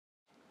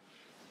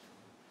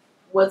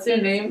What's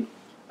your name?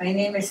 My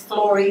name is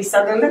Florrie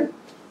Sutherland.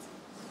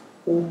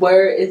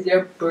 Where is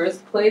your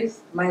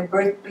birthplace? My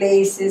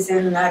birthplace is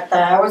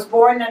I was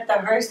born at the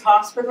Hearst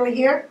Hospital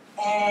here,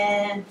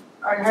 and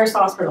Hearst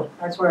Hospital.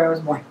 That's where I was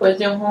born. Where's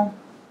your home?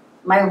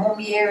 My home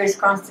here is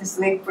Constance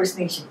Lake First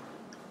Nation.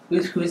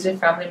 Who's your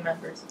family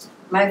members?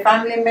 My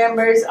family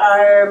members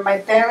are my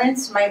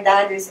parents. My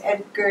dad is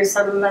Edgar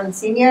Sutherland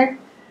Sr.,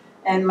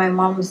 and my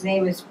mom's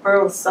name is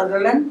Pearl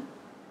Sutherland.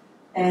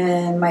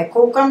 And my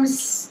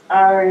co-coms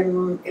are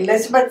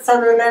Elizabeth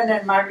Sutherland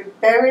and Margaret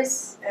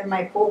Paris. And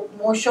my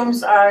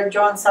co-moshums are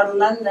John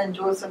Sutherland and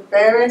Joseph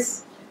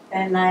Paris.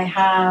 And I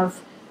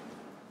have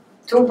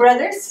two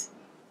brothers,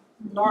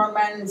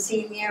 Norman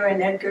Sr.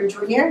 and Edgar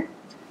Jr.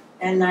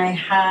 And I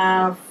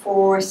have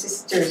four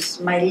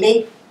sisters. My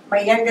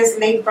youngest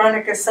late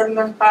Veronica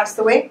Sutherland passed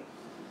away.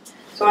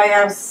 So I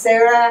have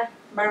Sarah,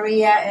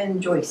 Maria,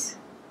 and Joyce.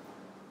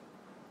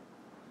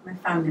 My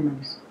family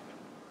members.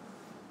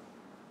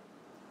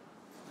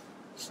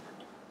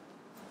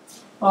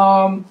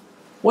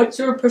 What's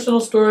your personal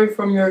story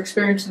from your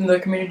experience in the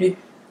community?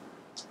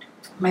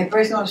 My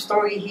personal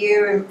story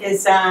here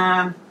is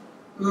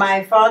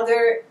my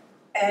father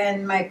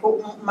and my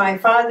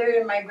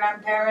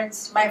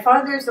grandparents. My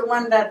father is the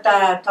one that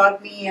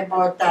taught me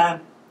about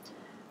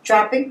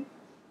trapping,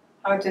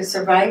 how to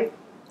survive,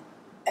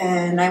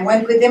 and I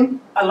went with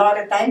him a lot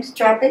of times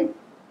trapping.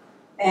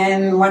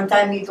 And one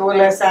time he told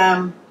us,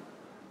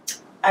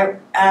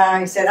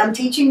 I said, I'm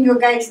teaching you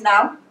guys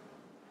now,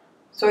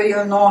 so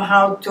you'll know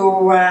how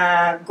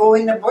to go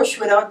in the bush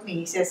without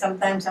me. He said,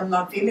 sometimes I'm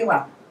not feeling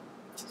well.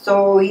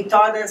 So he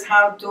taught us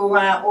how to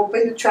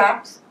open the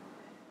traps,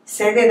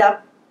 set it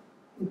up,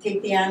 and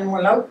take the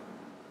animal out.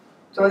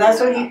 So that's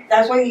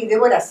what he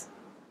did with us.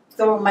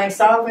 So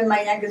myself and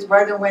my youngest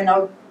brother went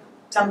out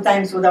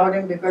sometimes without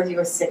him because he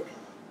was sick.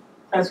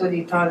 That's what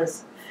he taught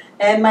us.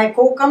 And my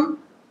co-com,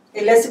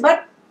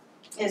 Elizabeth,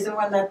 is the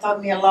one that taught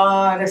me a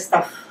lot of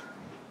stuff.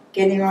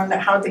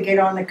 How to get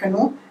on the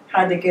canoe,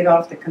 how to get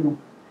off the canoe,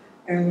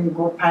 and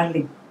go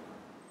paddling.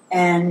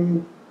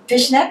 And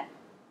fishnet,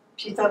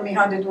 she taught me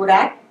how to do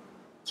that.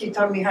 She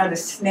taught me how to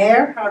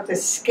snare, how to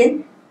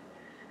skin,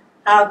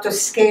 how to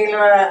scale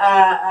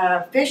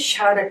a fish,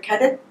 how to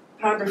cut it,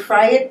 how to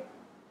fry it.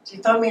 She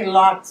taught me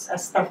lots of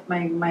stuff,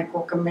 my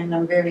co-com, and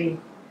I'm very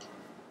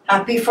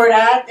happy for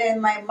that. And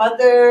my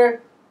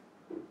mother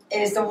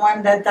is the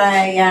one that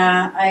I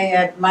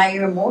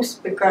admire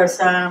most because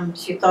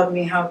she taught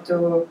me how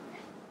to,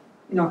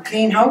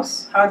 clean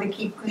house, how to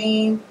keep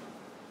clean,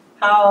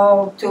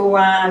 how to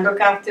look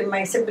after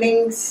my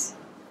siblings,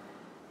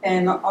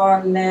 and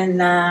on.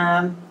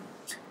 And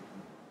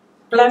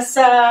plus,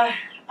 I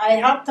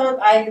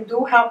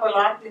do help a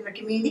lot in the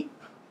community.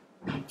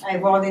 I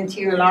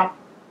volunteer a lot,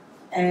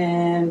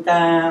 and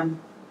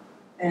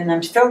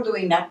I'm still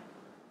doing that.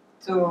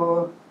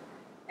 So,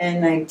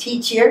 and I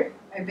teach here.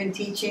 I've been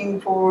teaching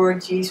for,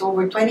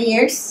 over 20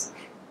 years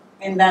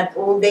in that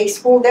old day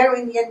school there,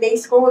 Indian day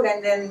school,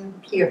 and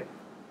then here.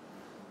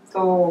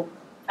 So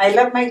I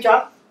love my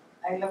job.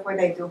 I love what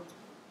I do.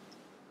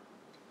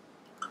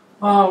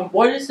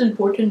 What is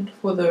important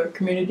for the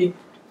community?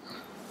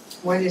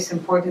 What is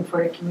important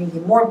for the community?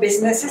 More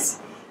businesses,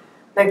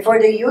 like for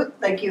the youth,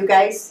 like you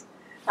guys,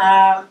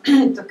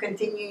 to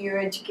continue your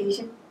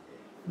education,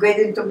 get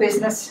into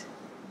business,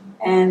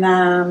 and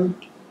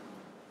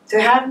to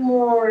have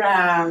more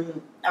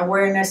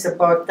awareness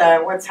about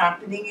what's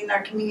happening in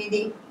our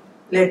community.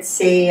 Let's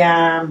say,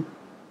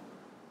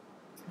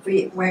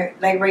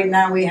 like right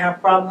now we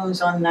have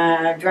problems on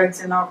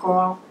drugs and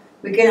alcohol.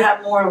 We can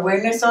have more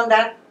awareness on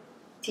that,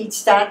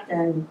 teach that,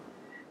 and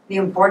the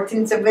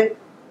importance of it.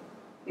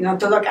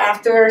 To look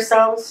after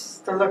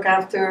ourselves, to look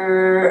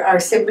after our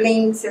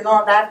siblings and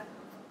all that.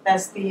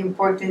 That's the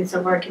importance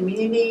of our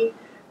community.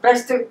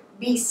 Plus to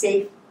be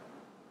safe,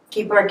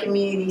 keep our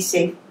community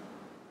safe.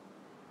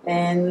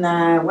 And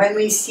when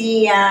we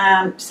see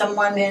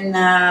someone in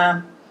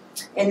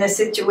a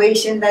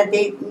situation that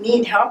they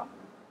need help,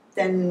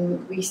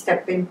 then we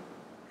step in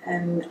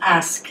and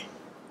ask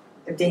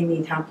if they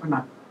need help or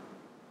not.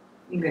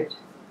 Good.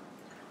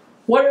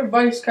 What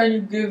advice can you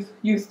give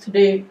youth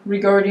today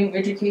regarding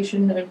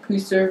education and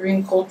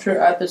preserving culture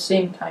at the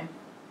same time?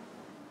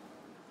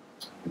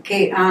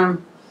 Okay.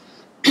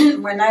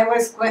 When I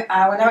was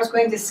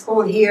going to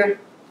school here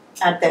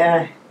at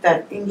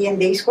that Indian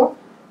day school,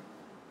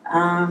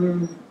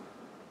 I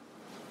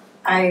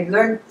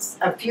learned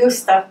a few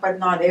stuff, but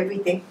not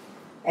everything.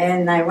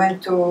 And I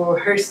went to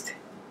Hearst.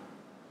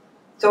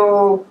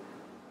 So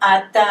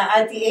at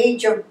the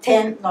age of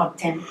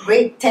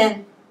grade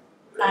 10,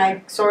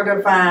 I sort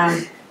of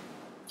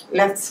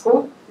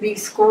leave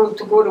school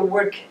to go to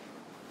work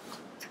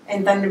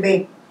in Thunder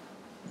Bay.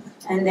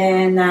 And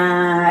then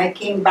I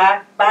came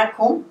back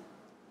home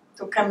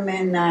to come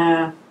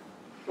and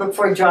look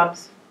for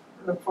jobs,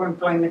 look for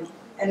employment.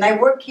 And I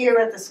worked here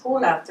at the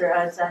school after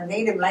as a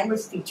native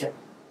language teacher.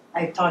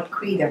 I taught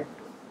Cree.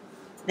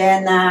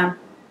 Then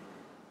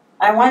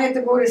I wanted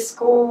to go to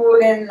school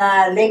in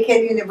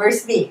Lakehead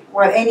University,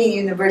 well, any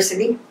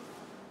university.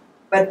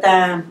 But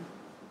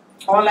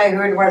all I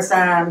heard was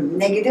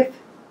negative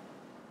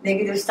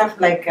stuff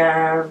like,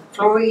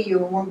 Florrie, you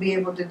won't be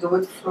able to do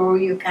it.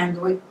 Florrie, you can't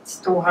do it. It's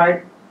too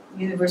hard.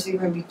 University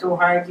going to be too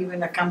hard. You're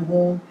going to come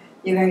home.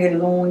 You're going to get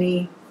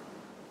lonely.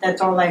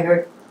 That's all I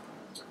heard.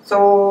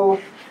 So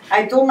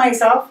I told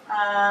myself,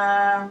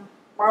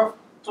 well,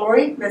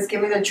 Florrie, let's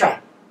give it a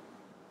try.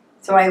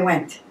 So I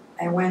went.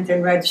 I went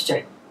and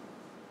registered.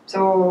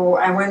 So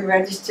I went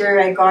register.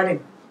 I got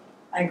in.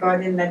 I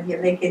got in at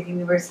Lakehead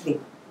University.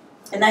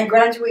 And I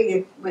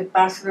graduated with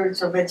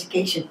Bachelor's of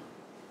Education,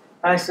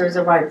 Bachelor's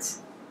of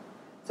Arts.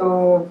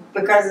 So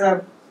because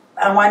of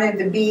I wanted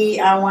to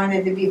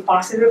be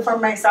positive for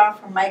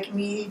myself, for my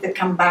community, to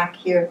come back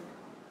here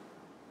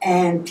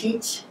and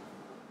teach.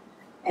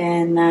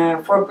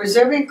 And for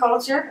preserving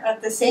culture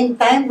at the same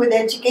time with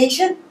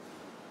education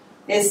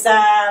is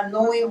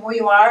knowing who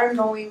you are,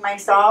 knowing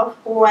myself,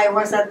 who I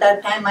was at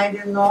that time. I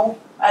didn't know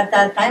at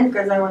that time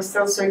because I was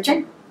still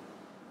searching.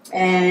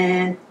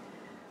 And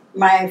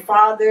my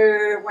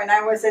father, when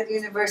I was at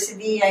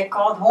university, I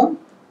called home.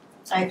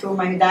 I told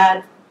my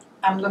dad,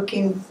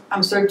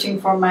 I'm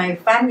searching for my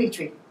family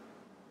tree.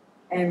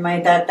 And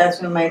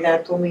that's when my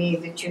dad told me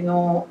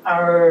that,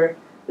 our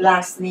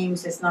last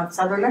names is not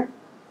Sutherland.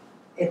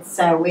 It's,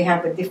 we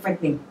have a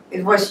different name.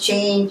 It was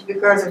changed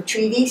because of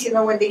treaties,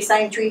 when they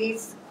signed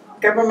treaties.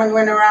 Government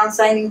went around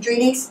signing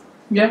treaties.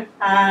 Yeah.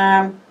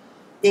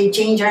 They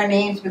changed our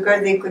names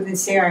because they couldn't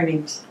say our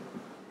names.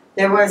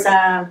 There was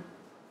a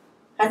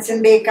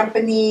Hudson Bay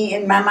Company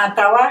in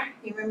Mamatawa.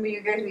 You remember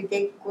you guys, we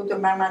go to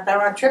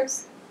Mamatawa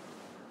trips?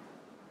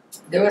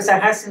 There was a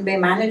Hudson Bay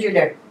manager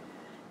there,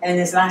 and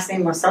his last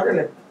name was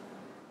Sutherland.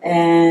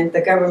 And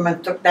the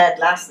government took that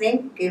last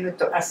name, gave it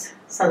to us,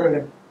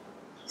 Sutherland.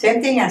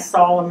 Same thing as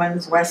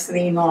Solomon's,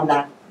 Wesley, and all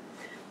that.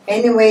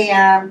 Anyway,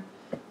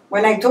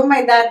 when I told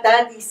my dad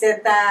that, he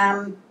said,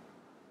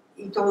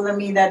 he told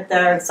me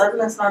that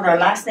Sutherland's not our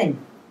last name.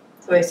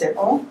 So I said,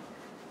 oh.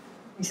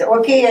 He said,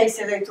 okay. I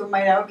told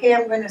my dad, okay,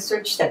 I'm going to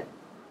search that.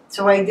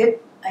 So I did.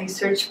 I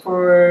searched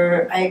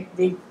for,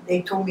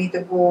 they told me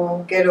to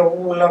go get a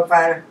hold of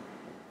a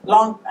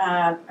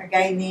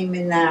guy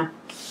named,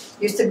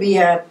 used to be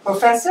a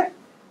professor,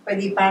 but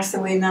he passed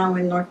away now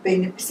in North Bay,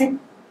 Nipissing.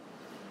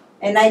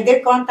 And I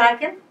did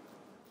contact him,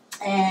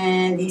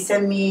 and he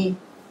sent me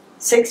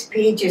 6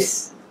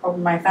 pages of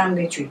my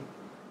family tree,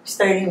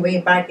 starting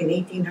way back in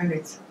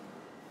 1800s.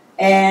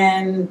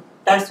 And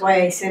that's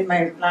why I said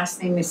my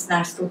last name is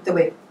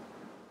Nastutawe.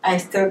 I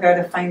still got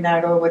to find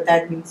out all what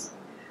that means.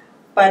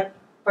 But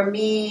for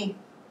me,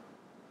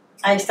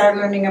 I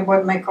started learning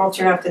about my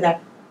culture after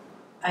that.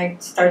 I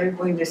started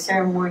going to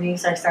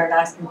ceremonies. I started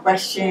asking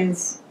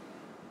questions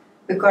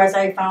because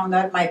I found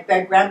out my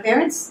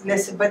grandparents,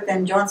 Elizabeth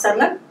and John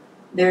Sutherland,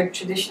 they're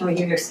traditional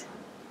healers.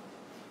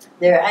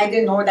 I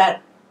didn't know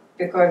that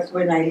because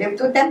when I lived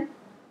with them,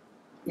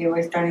 they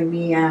were telling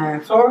me,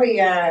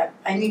 Florrie, I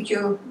need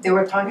you. They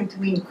were talking to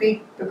me in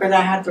Cree because I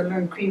had to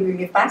learn Cree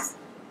really fast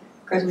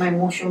because my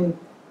motion,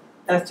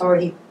 that's all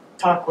he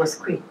taught was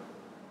Cree.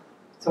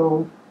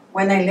 So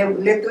when I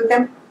lived with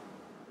them,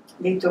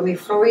 they told me,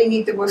 Florrie, you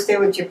need to go stay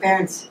with your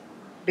parents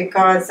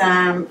because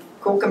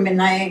Kokum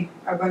and I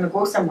are going to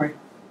go somewhere.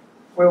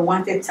 We're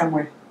wanted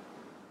somewhere.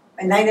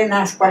 And I didn't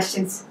ask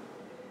questions.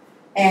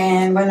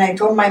 And when I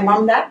told my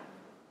mom that,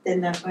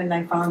 then that's when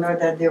I found out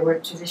that they were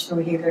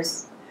traditional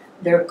healers.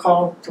 They're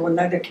called to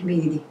another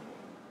community.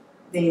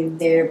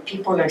 Their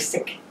people are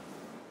sick.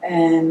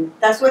 And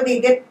that's what they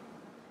did.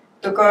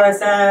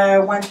 Because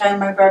one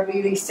time I got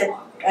really sick.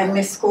 I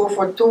missed school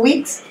for 2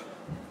 weeks.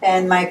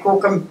 And my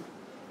Kokum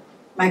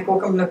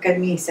looked at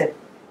me and said,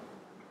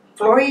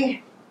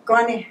 Florrie,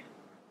 Connie,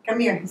 come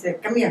here. He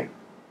said, come here.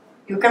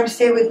 You come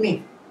stay with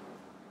me.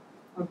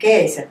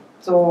 Okay, I said.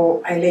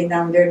 So I lay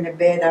down there in the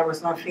bed. I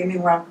was not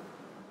feeling well.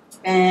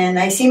 And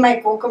I see my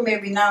Kokum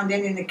every now and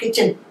then in the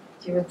kitchen.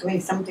 She was doing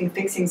something,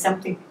 fixing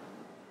something.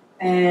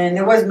 And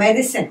it was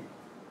medicine.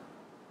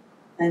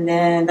 And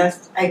then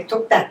I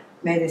took that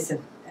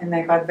medicine. And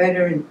I got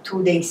better in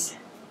 2 days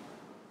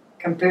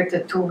compared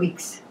to 2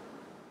 weeks.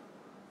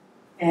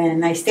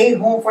 And I stayed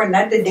home for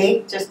another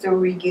day just to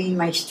regain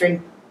my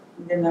strength.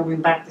 And then I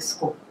went back to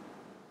school.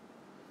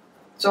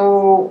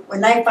 So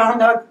when I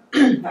found out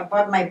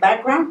about my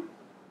background,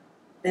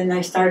 then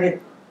I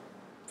started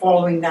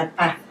following that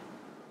path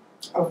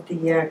of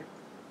the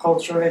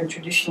cultural and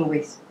traditional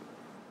ways.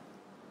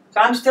 So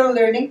I'm still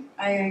learning.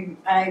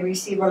 I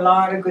receive a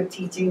lot of good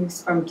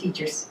teachings from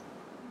teachers.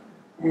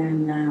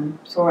 And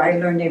so I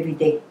learn every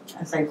day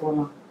as I go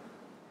along.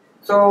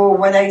 So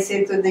what I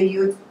say to the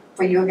youth,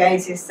 for you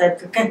guys, is that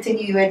to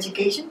continue your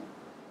education.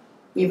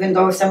 Even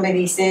though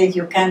somebody says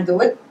you can't do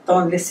it,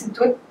 don't listen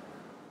to it.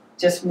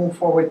 Just move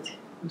forward.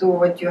 Do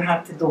what you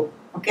have to do,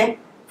 okay?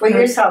 For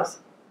yourselves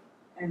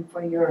and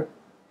for your,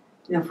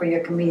 for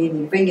your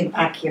community. Bring it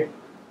back here.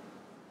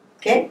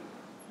 Okay?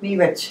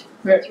 Miigwech.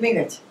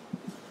 Miigwech.